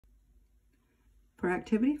For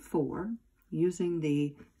activity 4, using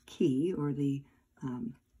the key or the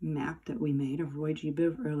map that we made of Roy G.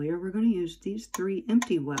 Biv earlier, we're going to use these 3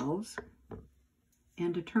 empty wells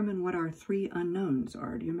and determine what our 3 unknowns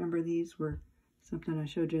are. Do you remember these were something I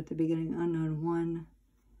showed you at the beginning? Unknown 1,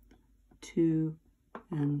 2,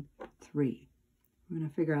 and 3. We're going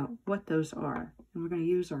to figure out what those are, and we're going to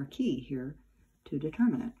use our key here to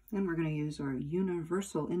determine it. And we're going to use our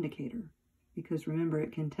universal indicator, because remember,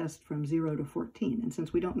 it can test from 0 to 14. And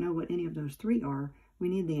since we don't know what any of those 3 are, we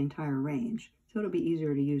need the entire range. So it'll be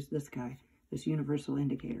easier to use this guy, this universal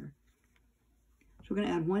indicator. So we're going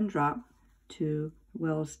to add 1 drop to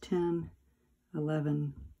wells 10,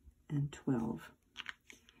 11, and 12.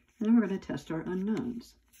 And then we're going to test our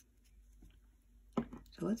unknowns.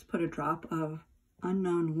 So let's put a drop of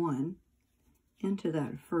unknown 1 into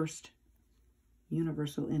that first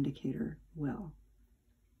universal indicator well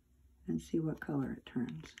and see what color it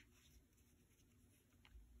turns.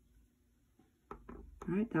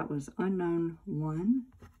 All right, that was unknown 1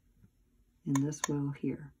 in this well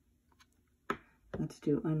here. Let's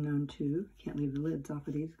do unknown 2. Can't leave the lids off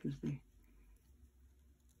of these because they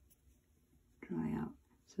dry out.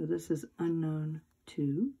 So this is unknown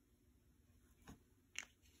 2.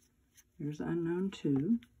 Here's unknown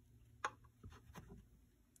 2.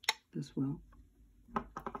 This well.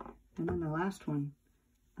 And then the last one,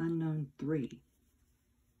 unknown 3.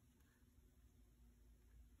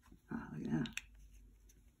 Ah, look at that.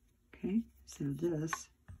 Okay, so this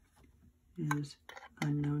is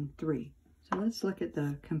unknown 3. So let's look at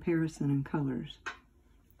the comparison in colors.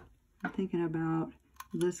 I'm thinking about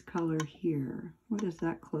this color here. What is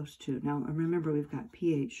that close to? Now remember, we've got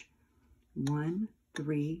pH 1,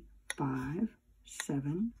 3, 5,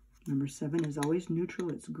 7. Remember, 7 is always neutral.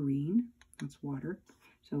 It's green. That's water.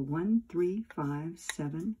 So 1, 3, 5,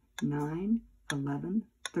 7, 9, 11,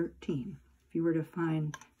 13. If you were to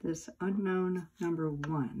find this unknown number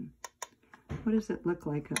 1, what does it look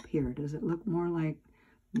like up here? Does it look more like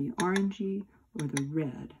the orangey or the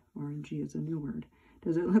red? Orangey is a new word.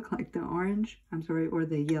 Does it look like the orange? I'm sorry, or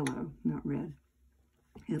the yellow, not red.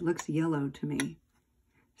 It looks yellow to me.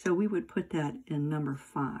 So we would put that in number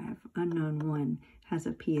 5. Unknown 1 has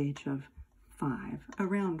a pH of 5,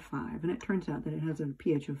 around 5, and it turns out that it has a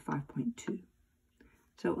pH of 5.2.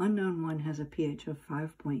 So unknown 1 has a pH of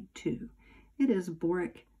 5.2. It is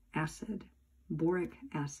boric acid. Boric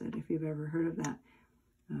acid, if you've ever heard of that.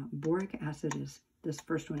 Boric acid is this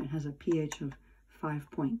first one. It has a pH of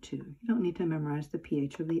 5.2. You don't need to memorize the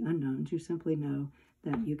pH of the unknowns. You simply know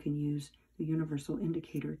that you can use the universal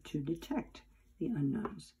indicator to detect the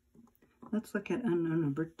unknowns. Let's look at unknown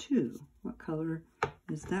number 2. What color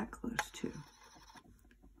is that close to?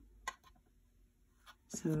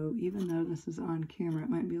 So even though this is on camera, it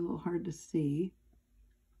might be a little hard to see.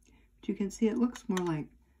 But you can see it looks more like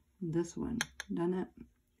this one, doesn't it?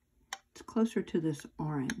 It's closer to this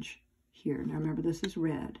orange here. Now remember, this is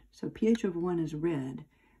red. So pH of 1 is red.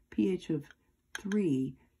 pH of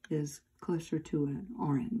 3 is closer to an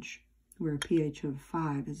orange, where pH of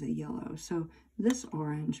 5 is a yellow. So this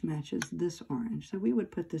orange matches this orange. So we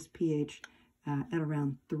would put this pH at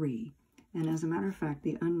around 3. And as a matter of fact,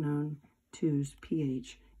 the unknown 2's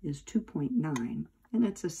pH is 2.9, and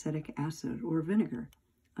it's acetic acid or vinegar.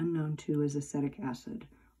 Unknown 2 is acetic acid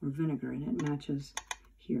or vinegar, and it matches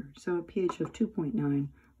here. So a pH of 2.9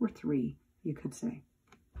 or 3, you could say.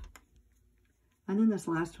 And then this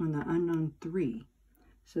last one, the unknown 3.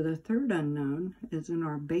 So the third unknown is in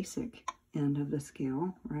our basic end of the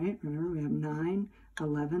scale, right? Remember, we have 9,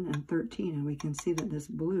 11, and 13, and we can see that this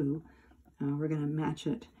blue, we're going to match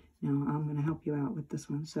it. Now, I'm going to help you out with this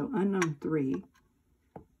one. So unknown 3,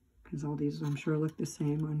 because all these, I'm sure, look the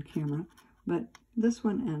same on camera, but this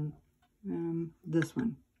one and this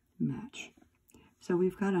one match. So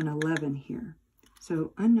we've got an 11 here.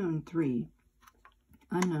 So unknown 3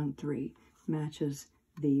 matches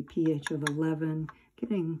the pH of 11,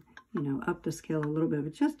 getting, you know, up the scale a little bit,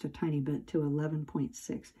 but just a tiny bit, to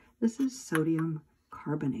 11.6. This is sodium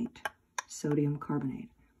carbonate. Sodium carbonate.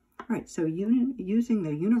 All right, so using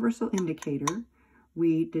the universal indicator,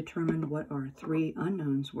 we determined what our 3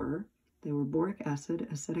 unknowns were. They were boric acid,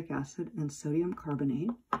 acetic acid, and sodium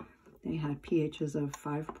carbonate. They had pHs of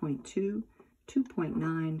 5.2, 2.9,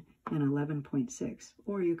 and 11.6.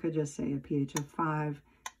 Or you could just say a pH of 5,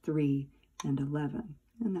 3, and 11.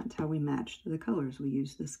 And that's how we matched the colors. We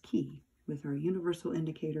used this key with our universal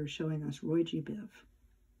indicator showing us Roy G. Biv.